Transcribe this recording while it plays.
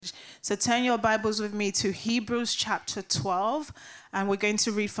So turn your Bibles with me to Hebrews chapter 12, and we're going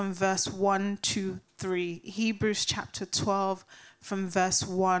to read from verse 1 to 3. Hebrews chapter 12 from verse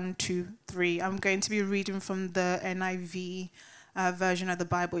 1 to 3. I'm going to be reading from the NIV version of the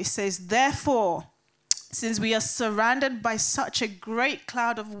Bible. It says, "Therefore, since we are surrounded by such a great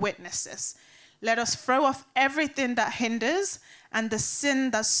cloud of witnesses, let us throw off everything that hinders and the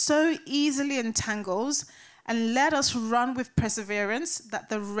sin that so easily entangles, and let us run with perseverance that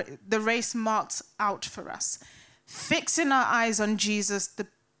the race marked out for us, fixing our eyes on Jesus,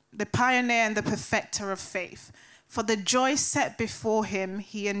 the pioneer and the perfecter of faith. For the joy set before him,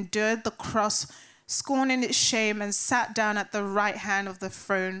 he endured the cross, scorning its shame, and sat down at the right hand of the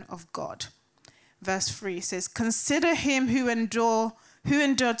throne of God." Verse 3 says, "Consider him who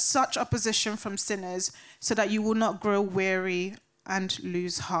endured such opposition from sinners, so that you will not grow weary and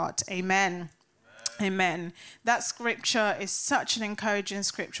lose heart." Amen. Amen. That scripture is such an encouraging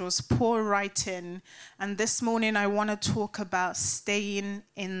scripture. It was Paul writing. And this morning I want to talk about staying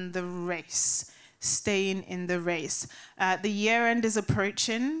in the race. Staying in the race. The year end is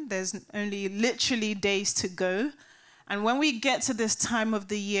approaching. There's only literally days to go. And when we get to this time of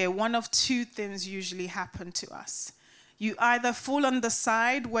the year, one of two things usually happen to us. You either fall on the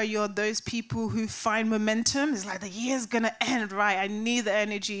side where you're those people who find momentum. It's like the year's going to end, right? I need the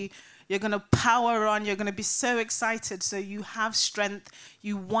energy. You're going to power on. You're going to be so excited. So you have strength.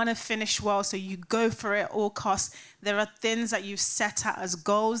 You want to finish well. So you go for it at all costs. There are things that you've set out as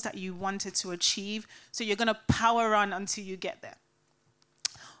goals that you wanted to achieve. So you're going to power on until you get there.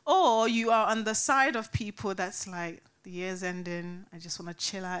 Or you are on the side of people that's like, the year's ending. I just want to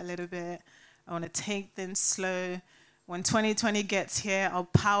chill out a little bit. I want to take things slow. When 2020 gets here, I'll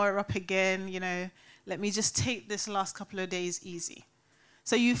power up again. Let me just take this last couple of days easy.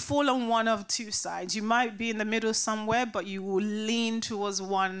 So you fall on one of two sides. You might be in the middle somewhere, but you will lean towards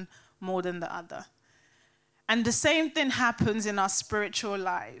one more than the other. And the same thing happens in our spiritual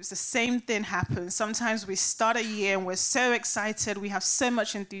lives. The same thing happens. Sometimes we start a year and we're so excited. We have so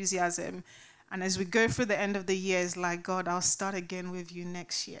much enthusiasm. And as we go through the end of the year, it's like, God, I'll start again with you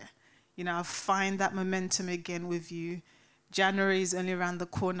next year. I'll find that momentum again with you. January is only around the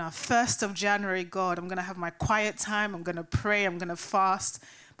corner. 1st of January, God, I'm going to have my quiet time. I'm going to pray. I'm going to fast.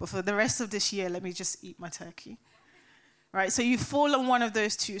 But for the rest of this year, let me just eat my turkey. Right? So you fall on one of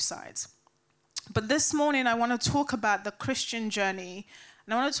those two sides. But this morning, I want to talk about the Christian journey.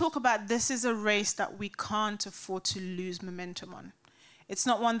 And I want to talk about this is a race that we can't afford to lose momentum on. It's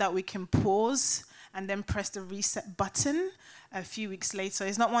not one that we can pause and then press the reset button a few weeks later.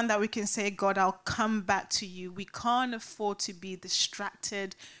 It's not one that we can say, God, I'll come back to you. We can't afford to be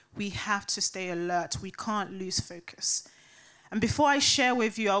distracted. We have to stay alert. We can't lose focus. And before I share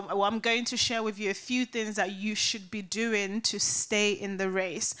with you, I'm going to share with you a few things that you should be doing to stay in the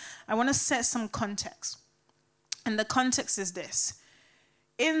race. I want to set some context. And the context is this.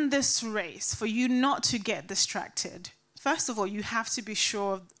 In this race, for you not to get distracted, first of all, you have to be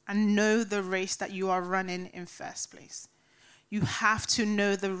sure and know the race that you are running in first place. You have to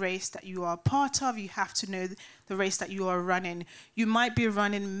know the race that you are part of. You have to know the race that you are running. You might be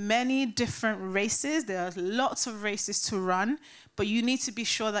running many different races. There are lots of races to run, but you need to be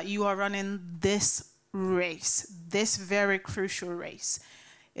sure that you are running this race, this very crucial race.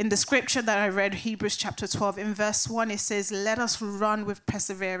 In the scripture that I read, Hebrews chapter 12, in verse 1, it says, "Let us run with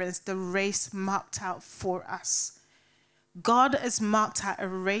perseverance the race marked out for us." God has marked out a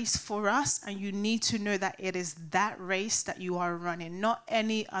race for us, and you need to know that it is that race that you are running, not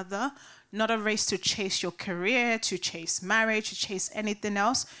any other, not a race to chase your career, to chase marriage, to chase anything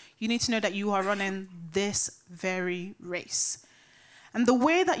else. You need to know that you are running this very race. And the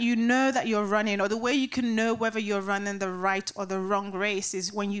way that you know that you're running, or the way you can know whether you're running the right or the wrong race,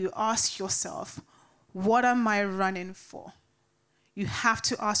 is when you ask yourself, what am I running for? You have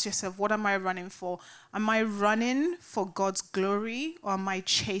to ask yourself, what am I running for? Am I running for God's glory, or am I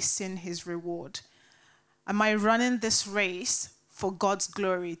chasing his reward? Am I running this race for God's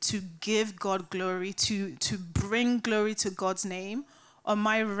glory, to give God glory, to bring glory to God's name? Or am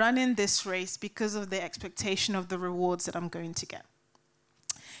I running this race because of the expectation of the rewards that I'm going to get?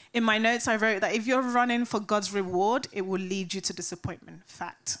 In my notes, I wrote that if you're running for God's reward, it will lead you to disappointment.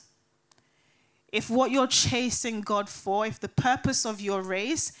 Fact. If what you're chasing God for, if the purpose of your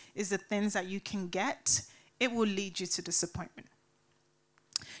race is the things that you can get, it will lead you to disappointment.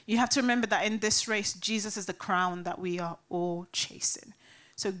 You have to remember that in this race, Jesus is the crown that we are all chasing.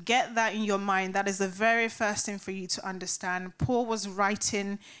 So get that in your mind. That is the very first thing for you to understand. Paul was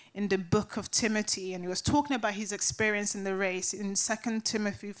writing in the book of Timothy, and he was talking about his experience in the race. In 2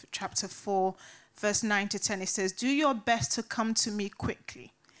 Timothy chapter 4, verse 9 to 10, it says, "Do your best to come to me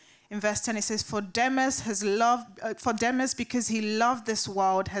quickly. In verse 10, it says, For Demas, because he loved this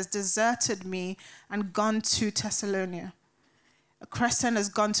world, has deserted me and gone to Thessalonica. Crescens has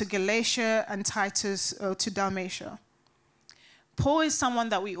gone to Galatia, and Titus to Dalmatia. Paul is someone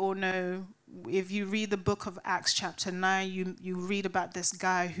that we all know. If you read the book of Acts chapter 9, you read about this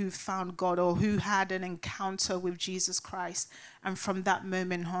guy who found God, or who had an encounter with Jesus Christ. And from that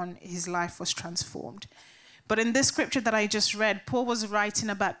moment on, his life was transformed. But in this scripture that I just read, Paul was writing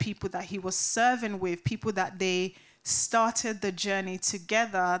about people that he was serving with, people that they started the journey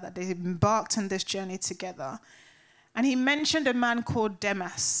together, that they embarked on this journey together. And he mentioned a man called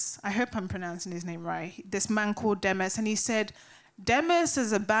Demas. I hope I'm pronouncing his name right. This man called Demas. And he said, Demas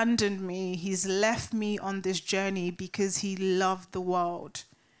has abandoned me. He's left me on this journey because he loved the world.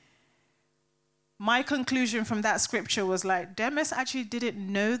 My conclusion from that scripture was like, Demas actually didn't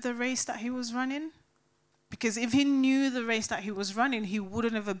know the race that he was running. Because if he knew the race that he was running, he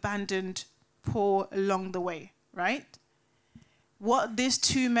wouldn't have abandoned Paul along the way, right? What these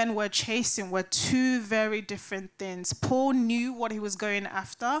two men were chasing were two very different things. Paul knew what he was going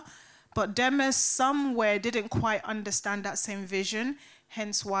after, but Demas somewhere didn't quite understand that same vision,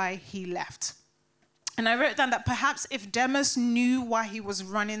 hence why he left. And I wrote down that perhaps if Demas knew why he was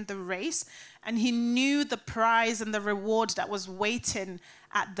running the race, and he knew the prize and the reward that was waiting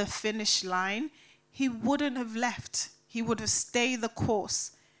at the finish line, he wouldn't have left. He would have stayed the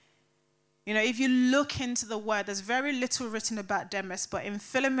course. You know, if you look into the word, there's very little written about Demas, but in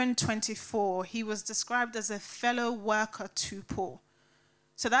Philemon 24, he was described as a fellow worker to Paul.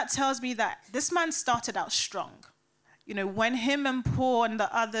 So that tells me that this man started out strong. You know, when him and Paul and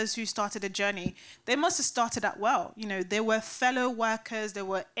the others who started the journey, they must have started out well. You know, they were fellow workers, they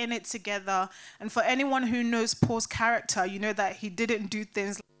were in it together. And for anyone who knows Paul's character, you know that he didn't do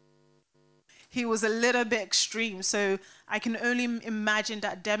things. He was a little bit extreme, so I can only imagine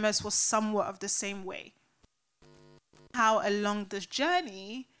that Demas was somewhat of the same way. How along this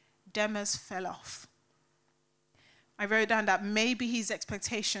journey, Demas fell off. I wrote down that maybe his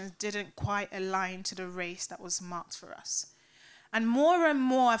expectations didn't quite align to the race that was marked for us. And more,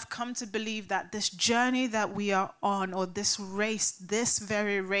 I've come to believe that this journey that we are on, or this race, this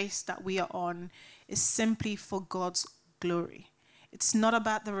very race that we are on, is simply for God's glory. It's not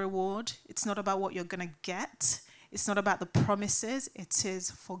about the reward. It's not about what you're going to get. It's not about the promises. It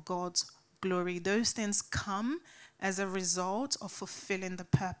is for God's glory. Those things come as a result of fulfilling the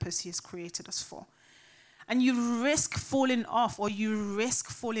purpose he has created us for. And you risk falling off, or you risk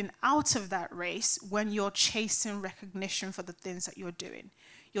falling out of that race when you're chasing recognition for the things that you're doing.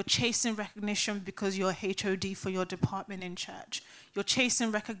 You're chasing recognition because you're HOD for your department in church. You're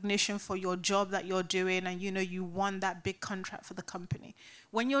chasing recognition for your job that you're doing, and you know you won that big contract for the company.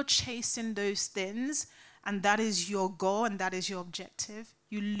 When you're chasing those things, and that is your goal and that is your objective,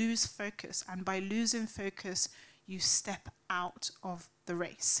 you lose focus. And by losing focus, you step out of the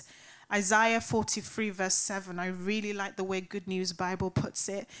race. Isaiah 43 verse 7, I really like the way Good News Bible puts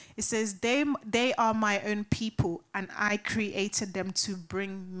it. It says, they are my own people, and I created them to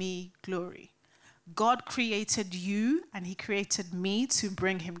bring me glory. God created you, and he created me to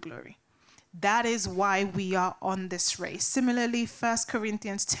bring him glory. That is why we are on this race. Similarly, 1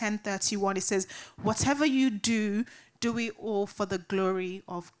 Corinthians 10:31, it says, whatever you do, do it all for the glory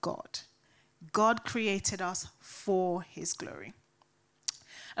of God. God created us for his glory.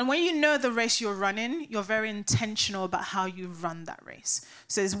 And when you know the race you're running, you're very intentional about how you run that race.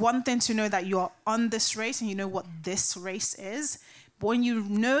 So it's one thing to know that you're on this race and you know what this race is. But when you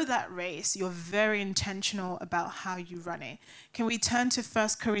know that race, you're very intentional about how you run it. Can we turn to 1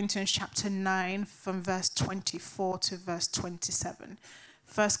 Corinthians chapter 9 from verse 24 to verse 27?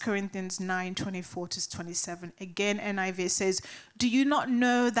 1 Corinthians 9:24 to 27. Again, NIV says, do you not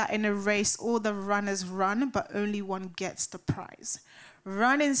know that in a race all the runners run, but only one gets the prize?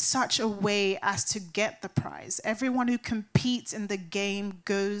 Run in such a way as to get the prize. Everyone who competes in the game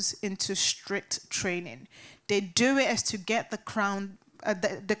goes into strict training. They do it as to get the crown,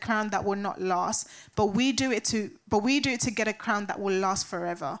 the crown that will not last, but we do it to get a crown that will last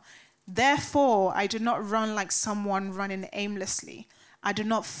forever. Therefore, I do not run like someone running aimlessly. I do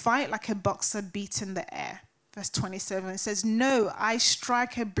not fight like a boxer beating the air. Verse 27, it says, no, I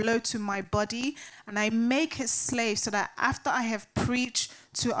strike a blow to my body and I make it slave so that after I have preached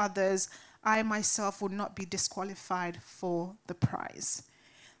to others, I myself will not be disqualified for the prize.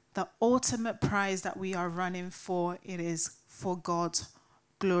 The ultimate prize that we are running for, it is for God's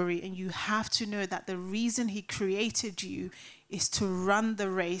glory. And you have to know that the reason he created you is to run the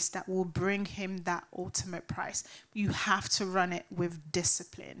race that will bring him that ultimate prize. You have to run it with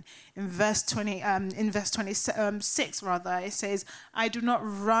discipline. In verse 26, it says, I do not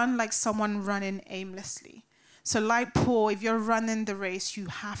run like someone running aimlessly. So like Paul, if you're running the race, you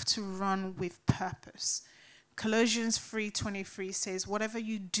have to run with purpose. Colossians 3:23 says, whatever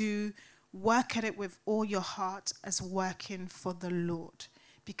you do, work at it with all your heart as working for the Lord,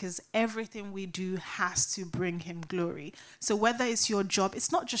 because everything we do has to bring him glory. So whether it's your job,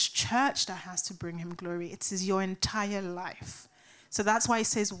 it's not just church that has to bring him glory, it is your entire life. So that's why it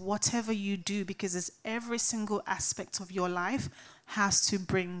says whatever you do, because it's every single aspect of your life has to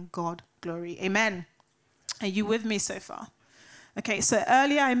bring God glory. Amen. Are you with me so far? Okay, so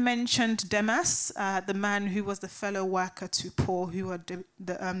earlier I mentioned Demas, the man who was the fellow worker to Paul, who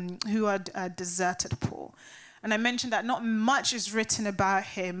had deserted Paul. And I mentioned that not much is written about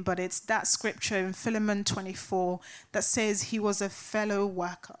him, but it's that scripture in Philemon 24 that says he was a fellow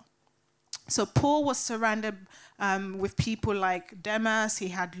worker. So Paul was surrounded with people like Demas, he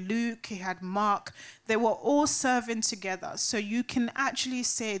had Luke, he had Mark. They were all serving together. So you can actually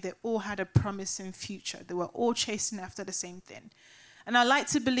say they all had a promising future. They were all chasing after the same thing. And I like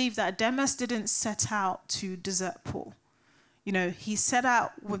to believe that Demas didn't set out to desert Paul. You know, he set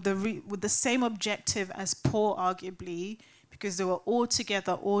out with the same objective as Paul, arguably, because they were all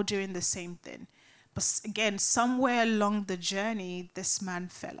together, all doing the same thing. But again, somewhere along the journey, this man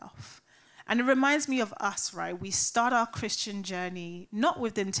fell off. And it reminds me of us, right? We start our Christian journey not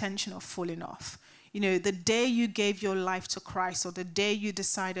with the intention of falling off. You know, the day you gave your life to Christ, or the day you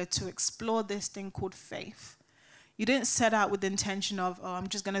decided to explore this thing called faith, you didn't set out with the intention of, oh, I'm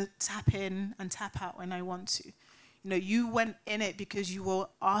just going to tap in and tap out when I want to. You know, you went in it because you were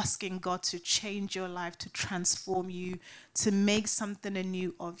asking God to change your life, to transform you, to make something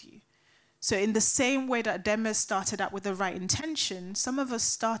anew of you. So in the same way that Demas started out with the right intention, some of us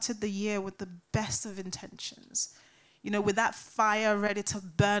started the year with the best of intentions. You know, with that fire ready to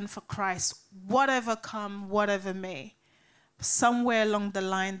burn for Christ, whatever come, whatever may. Somewhere along the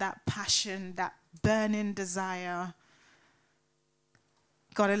line, that passion, that burning desire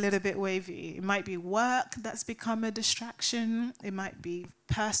got a little bit wavy. It might be work that's become a distraction. It might be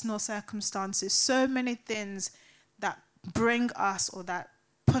personal circumstances. So many things that bring us or that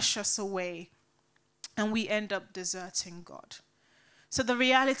push us away, and we end up deserting God. So the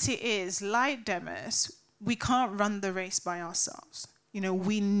reality is, like Demas, we can't run the race by ourselves. You know,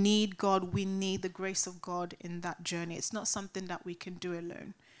 we need God. We need the grace of God in that journey. It's not something that we can do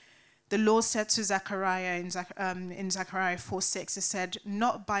alone. The Lord said to Zechariah in Zechariah 4:6, it said,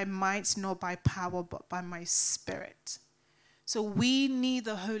 not by might nor by power, but by my spirit. So we need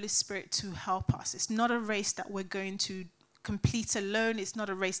the Holy Spirit to help us. It's not a race that we're going to complete alone. It's not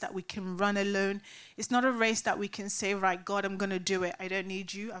a race that we can run alone. It's not a race that we can say, right, God, I'm going to do it. I don't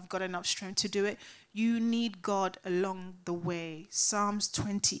need you. I've got enough strength to do it. You need God along the way. Psalms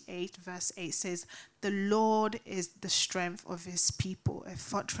 28 verse 8 says, the Lord is the strength of his people, a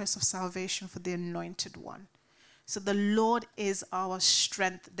fortress of salvation for the anointed one. So the Lord is our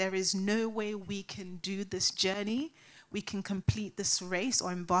strength. There is no way we can do this journey, we can complete this race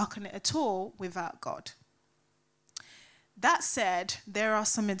or embark on it at all without God. That said, there are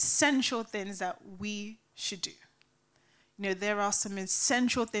some essential things that we should do. You know, there are some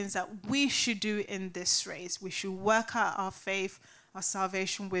essential things that we should do in this race. We should work out our faith, our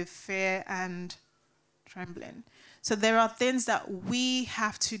salvation with fear and trembling. So there are things that we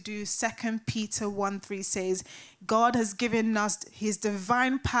have to do. 2 Peter 1:3 says, God has given us his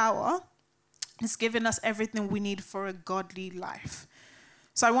divine power. He's given us everything we need for a godly life.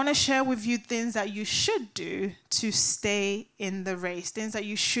 So I want to share with you things that you should do to stay in the race, things that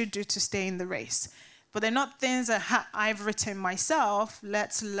you should do to stay in the race. But they're not things that I've written myself.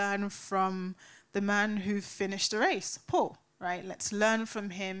 Let's learn from the man who finished the race, Paul, right? Let's learn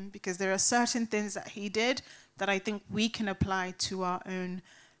from him, because there are certain things that he did that I think we can apply to our own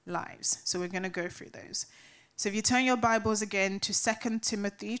lives. So we're going to go through those. So if you turn your Bibles again to 2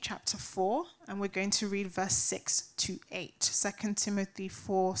 Timothy chapter 4, and we're going to read verse 6 to 8. 2 Timothy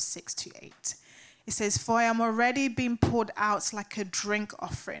 4, 6 to 8. It says, for I am already being poured out like a drink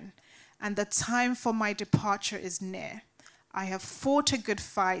offering, and the time for my departure is near. I have fought a good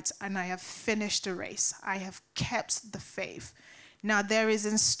fight, and I have finished the race. I have kept the faith. Now there is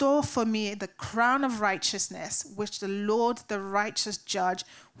in store for me the crown of righteousness, which the Lord, the righteous judge,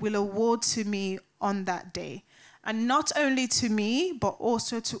 will award to me on that day. And not only to me, but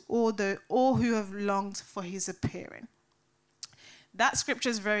also to all who have longed for his appearing. That scripture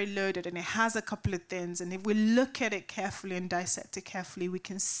is very loaded and it has a couple of things. And if we look at it carefully and dissect it carefully, we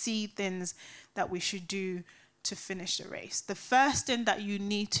can see things that we should do to finish the race. The first thing that you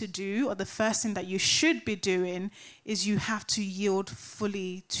need to do, or the first thing that you should be doing, is you have to yield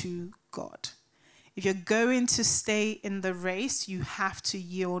fully to God. If you're going to stay in the race, you have to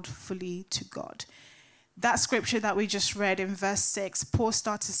yield fully to God. That scripture that we just read in verse 6, Paul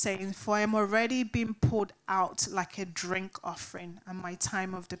started saying, "For I am already being poured out like a drink offering, and my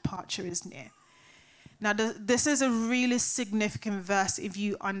time of departure is near." Now, this is a really significant verse if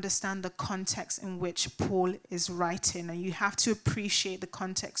you understand the context in which Paul is writing. And you have to appreciate the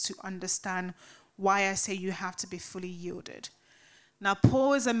context to understand why I say you have to be fully yielded. Now,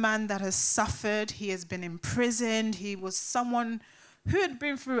 Paul is a man that has suffered. He has been imprisoned. He was someone who had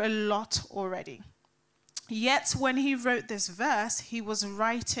been through a lot already. Yet, when he wrote this verse, he was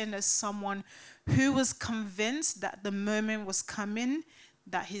writing as someone who was convinced that the moment was coming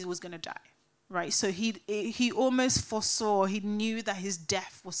that he was going to die. Right, so he almost foresaw, he knew that his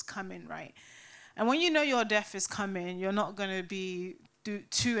death was coming, right? And when you know your death is coming, you're not going to be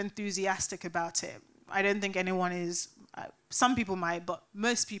too enthusiastic about it. I don't think anyone is. Some people might, but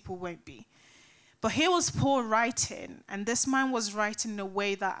most people won't be. But here was Paul writing, and this man was writing in a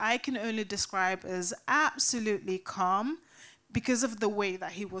way that I can only describe as absolutely calm because of the way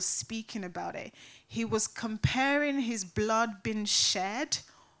that he was speaking about it. He was comparing his blood being shed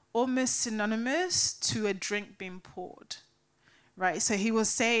almost synonymous to a drink being poured, right? So he was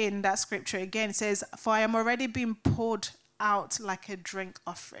saying that scripture again, it says, "For I am already being poured out like a drink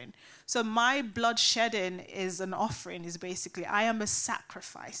offering." So my blood shedding is an offering, is basically, I am a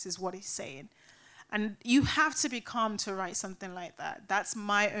sacrifice, is what he's saying. And you have to be calm to write something like that. That's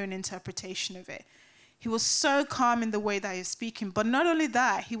my own interpretation of it. He was so calm in the way that he's speaking. But not only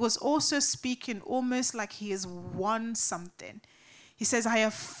that, he was also speaking almost like he has won something. He says, "I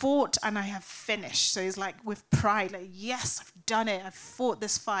have fought and I have finished." So he's like with pride, like, yes, I've done it. I've fought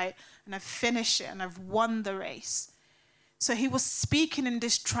this fight and I've finished it and I've won the race. So he was speaking in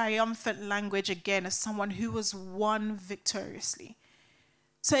this triumphant language again as someone who was won victoriously.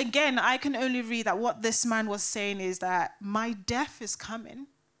 So again, I can only read that what this man was saying is that my death is coming.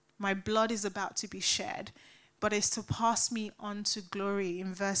 My blood is about to be shed, but it's to pass me on to glory.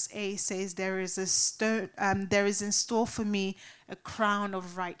 In verse 8 says, there is in store for me a crown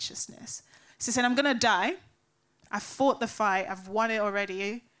of righteousness. So he said, I'm going to die. I've fought the fight. I've won it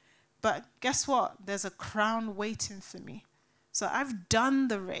already. But guess what? There's a crown waiting for me. So I've done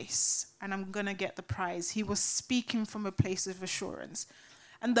the race and I'm going to get the prize. He was speaking from a place of assurance.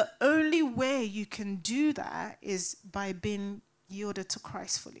 And the only way you can do that is by being yielded to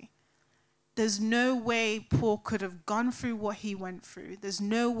Christ fully. There's no way Paul could have gone through what he went through. There's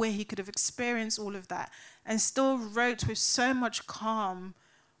no way he could have experienced all of that and still wrote with so much calm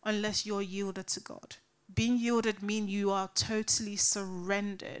unless you're yielded to God. Being yielded means you are totally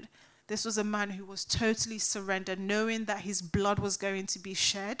surrendered. This was a man who was totally surrendered, knowing that his blood was going to be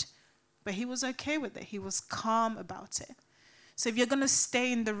shed, but he was okay with it. He was calm about it. So if you're going to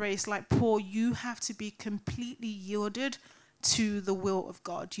stay in the race like Paul, you have to be completely yielded to the will of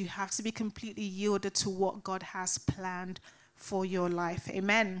God. You have to be completely yielded to what God has planned for your life.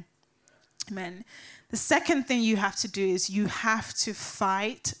 Amen. Amen. The second thing you have to do is you have to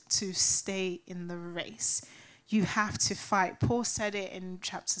fight to stay in the race. You have to fight. Paul said it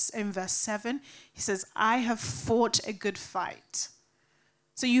in verse 7. He says, I have fought a good fight.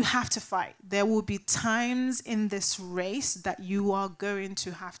 So you have to fight. There will be times in this race that you are going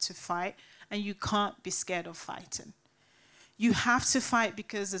to have to fight, and you can't be scared of fighting. You have to fight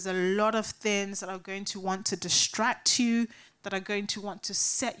because there's a lot of things that are going to want to distract you, that are going to want to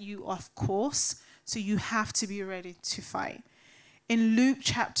set you off course. So you have to be ready to fight. In Luke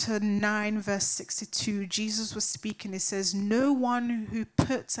chapter 9, verse 62, Jesus was speaking. It says, no one who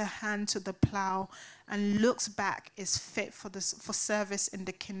puts a hand to the plow and looks back is fit for service in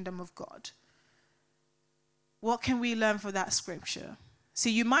the kingdom of God. What can we learn from that scripture? So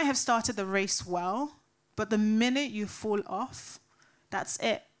you might have started the race well, but the minute you fall off, that's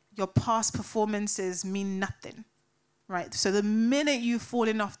it. Your past performances mean nothing, right? So the minute you've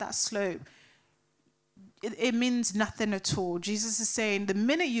fallen off that slope, it means nothing at all. Jesus is saying the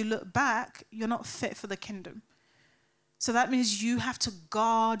minute you look back, you're not fit for the kingdom. So that means you have to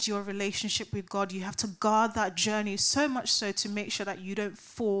guard your relationship with God. You have to guard that journey so much so to make sure that you don't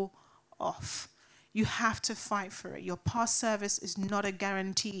fall off. You have to fight for it. Your past service is not a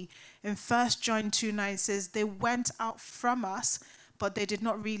guarantee. In 1 John 2:9 says, they went out from us, but they did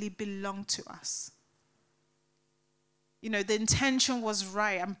not really belong to us. The intention was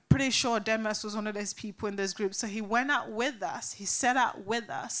right. I'm pretty sure Demas was one of those people in those groups. So he went out with us. He set out with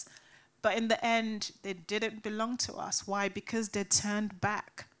us. But in the end, they didn't belong to us. Why? Because they turned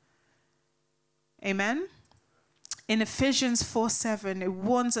back. Amen? In Ephesians 4:7, it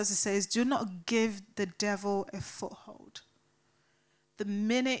warns us, it says, do not give the devil a foothold. The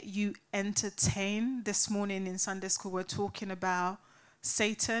minute you entertain, this morning in Sunday school, we're talking about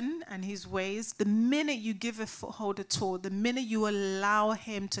Satan and his ways. The minute you give a foothold at all, the minute you allow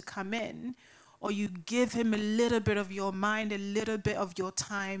him to come in, or you give him a little bit of your mind, a little bit of your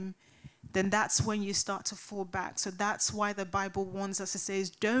time, then that's when you start to fall back. So that's why the Bible warns us. It says,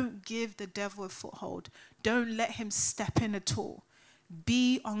 don't give the devil a foothold. Don't let him step in at all.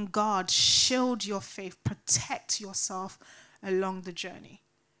 Be on guard. Shield your faith. Protect yourself along the journey.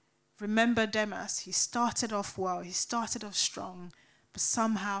 Remember Demas. He started off well. He started off strong. But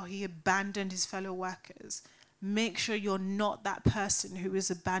somehow he abandoned his fellow workers. Make sure you're not that person who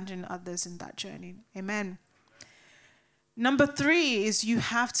is abandoning others in that journey. Amen. Number 3 is you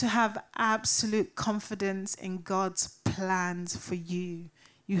have to have absolute confidence in God's plans for you.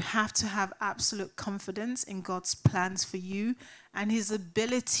 You have to have absolute confidence in God's plans for you and his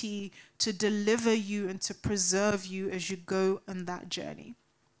ability to deliver you and to preserve you as you go on that journey.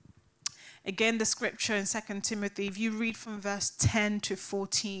 Again, the scripture in 2 Timothy, if you read from verse 10 to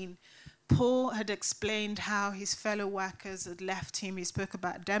 14, Paul had explained how his fellow workers had left him. He spoke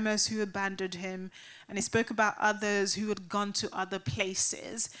about Demas who abandoned him, and he spoke about others who had gone to other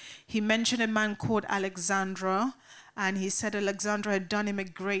places. He mentioned a man called Alexander, and he said Alexander had done him a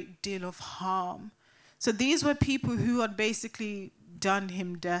great deal of harm. So these were people who had basically done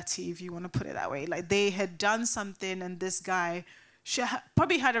him dirty, if you want to put it that way. Like they had done something, and this guy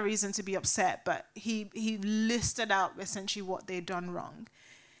probably had a reason to be upset, but he listed out essentially what they'd done wrong.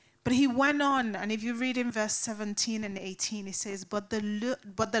 But he went on, and if you read in verse 17 and 18, he says, But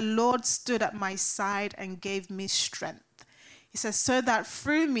the Lord stood at my side and gave me strength. He says, so that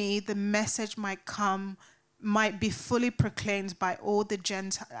through me the message might be fully proclaimed by all the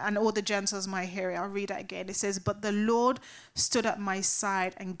Gentiles might hear it. I'll read it again. It says, but the Lord stood at my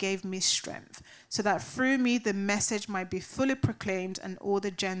side and gave me strength, so that through me the message might be fully proclaimed and all the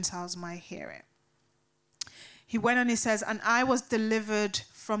Gentiles might hear it. He went on, he says, and I was delivered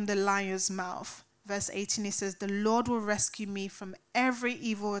from the lion's mouth. Verse 18, he says, the Lord will rescue me from every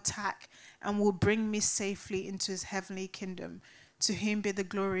evil attack and will bring me safely into his heavenly kingdom. To him be the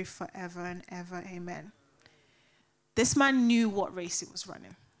glory forever and ever. Amen. This man knew what race he was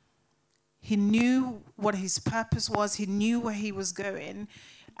running. He knew what his purpose was. He knew where he was going.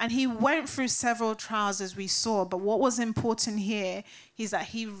 And he went through several trials, as we saw. But what was important here is that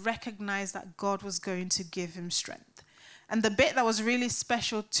he recognized that God was going to give him strength. And the bit that was really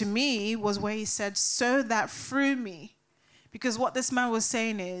special to me was where he said, so that through me. Because what this man was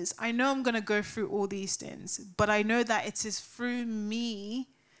saying is, I know I'm going to go through all these things, but I know that it is through me.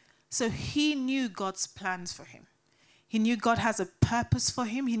 So he knew God's plans for him. He knew God has a purpose for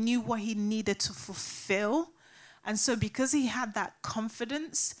him. He knew what he needed to fulfill. And so because he had that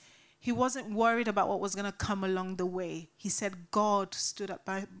confidence, he wasn't worried about what was going to come along the way. He said, God stood up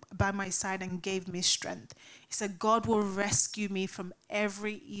by my side and gave me strength. He said, God will rescue me from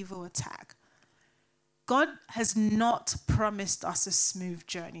every evil attack. God has not promised us a smooth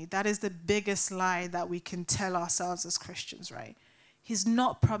journey. That is the biggest lie that we can tell ourselves as Christians, right? He's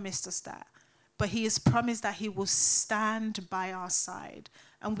not promised us that. But he has promised that he will stand by our side.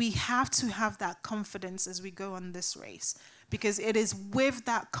 And we have to have that confidence as we go on this race. Because it is with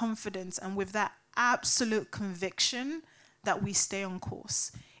that confidence and with that absolute conviction that we stay on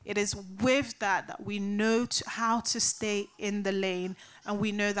course. It is with that we know how to stay in the lane. And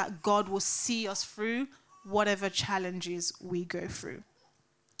we know that God will see us through whatever challenges we go through.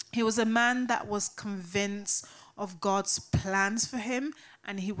 He was a man that was convinced of God's plans for him,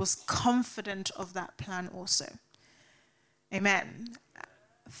 and he was confident of that plan also. Amen.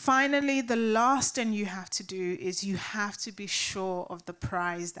 Finally, the last thing you have to do is you have to be sure of the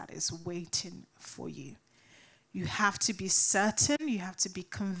prize that is waiting for you. You have to be certain, you have to be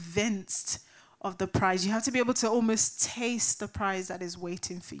convinced of the prize. You have to be able to almost taste the prize that is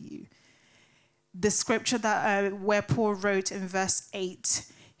waiting for you. The scripture that where Paul wrote in verse 8,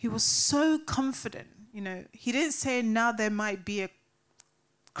 he was so confident. He didn't say, now there might be a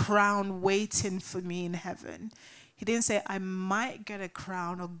crown waiting for me in heaven. He didn't say, I might get a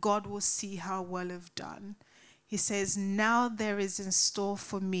crown or God will see how well I've done. He says, now there is in store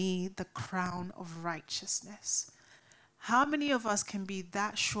for me the crown of righteousness. How many of us can be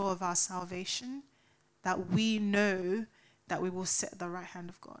that sure of our salvation that we know that we will sit at the right hand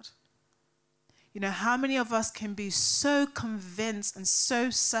of God? You know, how many of us can be so convinced and so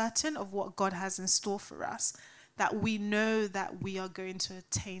certain of what God has in store for us that we know that we are going to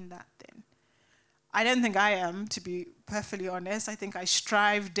attain that thing? I don't think I am, to be perfectly honest. I think I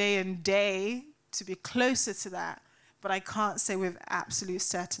strive day and day to be closer to that, but I can't say with absolute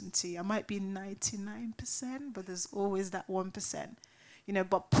certainty. I might be 99%, but there's always that 1%. You know,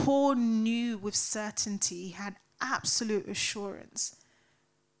 but Paul knew with certainty, he had absolute assurance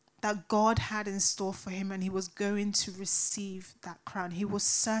that God had in store for him and he was going to receive that crown. He was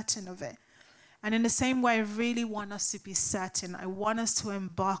certain of it. And in the same way, I really want us to be certain. I want us to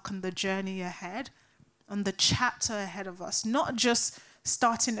embark on the journey ahead, on the chapter ahead of us, not just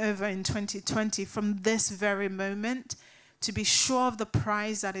starting over in 2020 from this very moment, to be sure of the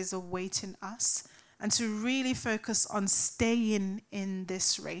prize that is awaiting us and to really focus on staying in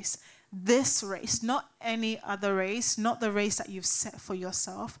this race. This race, not any other race, not the race that you've set for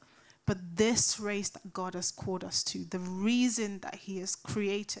yourself, but this race that God has called us to, the reason that he has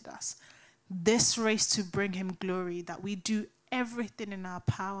created us, this race to bring him glory, that we do everything in our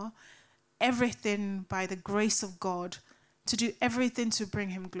power, everything by the grace of God, to do everything to bring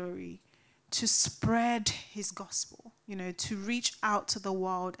him glory, to spread his gospel, you know, to reach out to the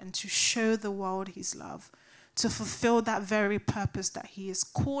world and to show the world his love, to fulfill that very purpose that he has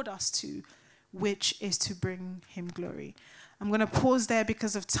called us to, which is to bring him glory. I'm going to pause there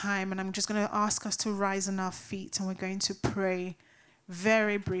because of time, and I'm just going to ask us to rise on our feet, and we're going to pray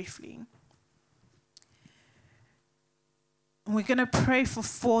very briefly. And we're going to pray for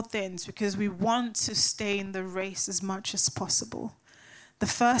 4 things because we want to stay in the race as much as possible. The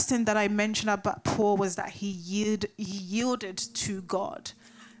first thing that I mentioned about Paul was that he yielded to God.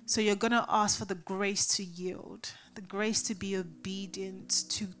 So you're going to ask for the grace to yield, the grace to be obedient,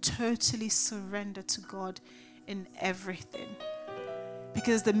 to totally surrender to God in everything.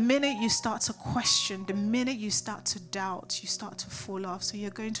 Because the minute you start to question, the minute you start to doubt, you start to fall off. So you're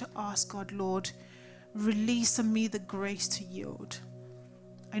going to ask God, Lord, release on me the grace to yield.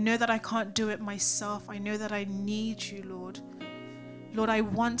 I know that I can't do it myself. I know that I need you, Lord. Lord, I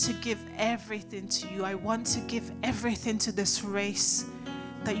want to give everything to you. I want to give everything to this race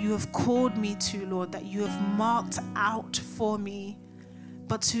that you have called me to, Lord, that you have marked out for me.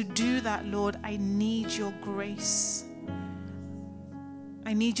 But to do that, Lord, I need your grace.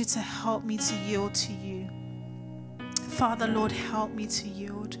 I need you to help me to yield to you. Father, Lord, help me to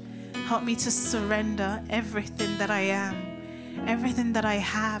yield. Help me to surrender everything that I am, everything that I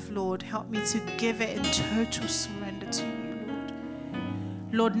have, Lord. Help me to give it in total surrender to you, Lord.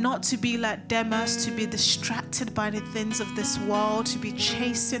 Lord, not to be like Demas, to be distracted by the things of this world, to be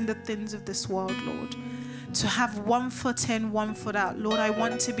chasing the things of this world, Lord. To have 1 foot in, 1 foot out. Lord, I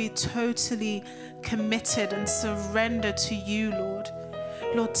want to be totally committed and surrender to you, Lord.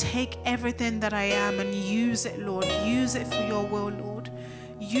 Lord, take everything that I am and use it, Lord. Use it for your will, Lord.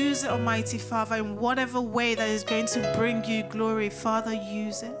 Use it, Almighty Father, in whatever way that is going to bring you glory. Father,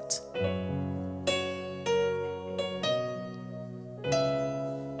 use it.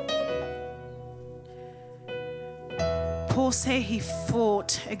 Paul said he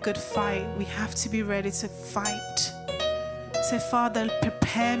fought a good fight. We have to be ready to fight. Say, Father,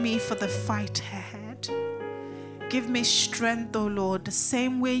 prepare me for the fight ahead. Give me strength, O Lord, the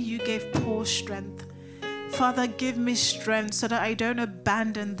same way you gave Paul strength. Father, give me strength so that I don't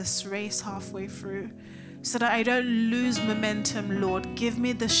abandon this race halfway through, so that I don't lose momentum, Lord. Give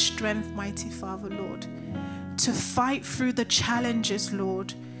me the strength, mighty Father, Lord, to fight through the challenges,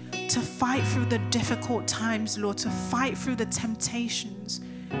 Lord, to fight through the difficult times, Lord, to fight through the temptations,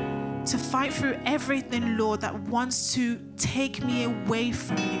 to fight through everything, Lord, that wants to take me away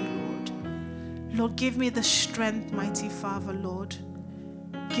from you, Lord. Lord, give me the strength, mighty Father, Lord.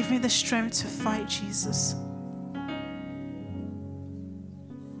 Give me the strength to fight, Jesus.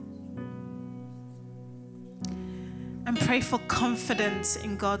 And pray for confidence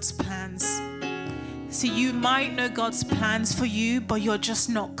in God's plans. See, you might know God's plans for you, but you're just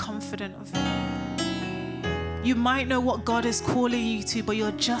not confident of it. You might know what God is calling you to, but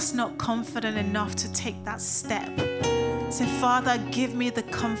you're just not confident enough to take that step. Say, Father, give me the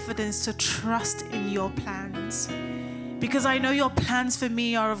confidence to trust in your plans. Because I know your plans for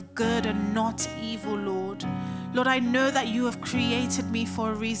me are of good and not evil, Lord. Lord, I know that you have created me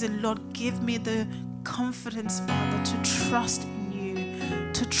for a reason. Lord, give me the confidence, Father, to trust in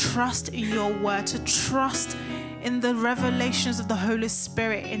you, to trust in your word, to trust in the revelations of the Holy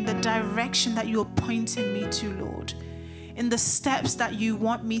Spirit, in the direction that you're pointing me to, Lord, in the steps that you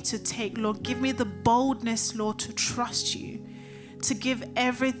want me to take. Lord, give me the boldness, Lord, to trust you, to give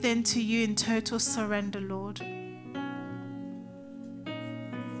everything to you in total surrender, Lord.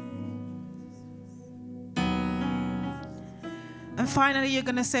 And finally, you're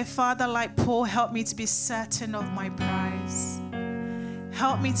going to say, Father, like Paul, help me to be certain of my prize.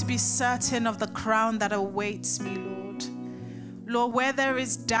 Help me to be certain of the crown that awaits me, Lord. Lord, where there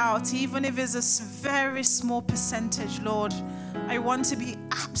is doubt, even if it's a very small percentage, Lord, I want to be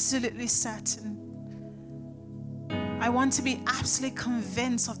absolutely certain. I want to be absolutely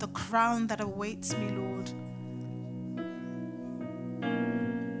convinced of the crown that awaits me, Lord.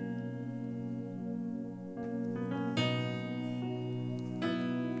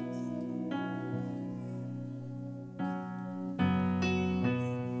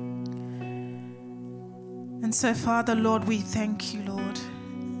 And so, Father, Lord, we thank you, Lord.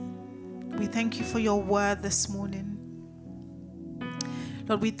 We thank you for your word this morning.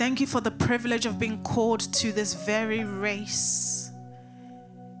 Lord, we thank you for the privilege of being called to this very race,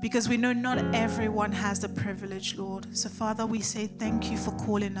 because we know not everyone has the privilege, Lord. So, Father, we say thank you for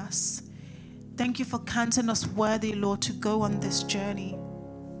calling us. Thank you for counting us worthy, Lord, to go on this journey.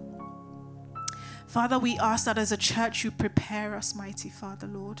 Father, we ask that as a church you prepare us, mighty Father,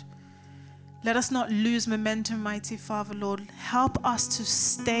 Lord. Let us not lose momentum, mighty Father, Lord. Help us to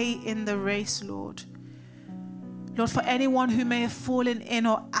stay in the race, Lord. Lord, for anyone who may have fallen in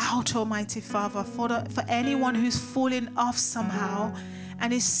or out, Almighty Father, for anyone who's fallen off somehow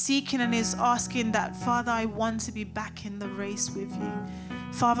and is seeking and is asking that, Father, I want to be back in the race with you.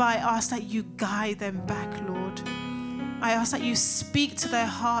 Father, I ask that you guide them back, Lord. I ask that you speak to their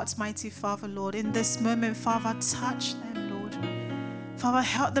hearts, mighty Father, Lord. In this moment, Father, touch them. Father,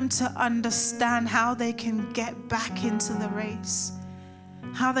 help them to understand how they can get back into the race,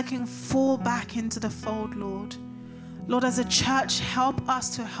 how they can fall back into the fold, Lord. Lord, as a church, help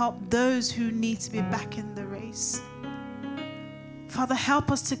us to help those who need to be back in the race. Father, help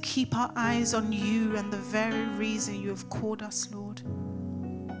us to keep our eyes on you and the very reason you have called us, Lord.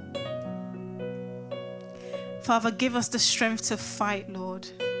 Father, give us the strength to fight, Lord.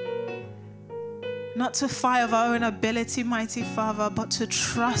 Not to fight of our own ability, mighty Father, but to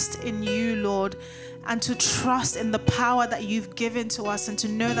trust in you, Lord, and to trust in the power that you've given to us, and to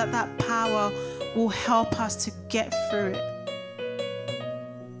know that that power will help us to get through it.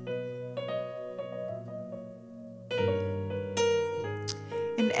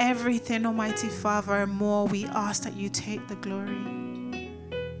 In everything, Almighty Father, and more, we ask that you take the glory.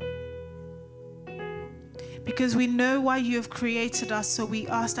 Because we know why you have created us, so we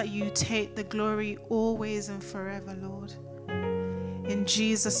ask that you take the glory always and forever, Lord. In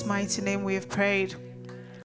Jesus' mighty name we have prayed.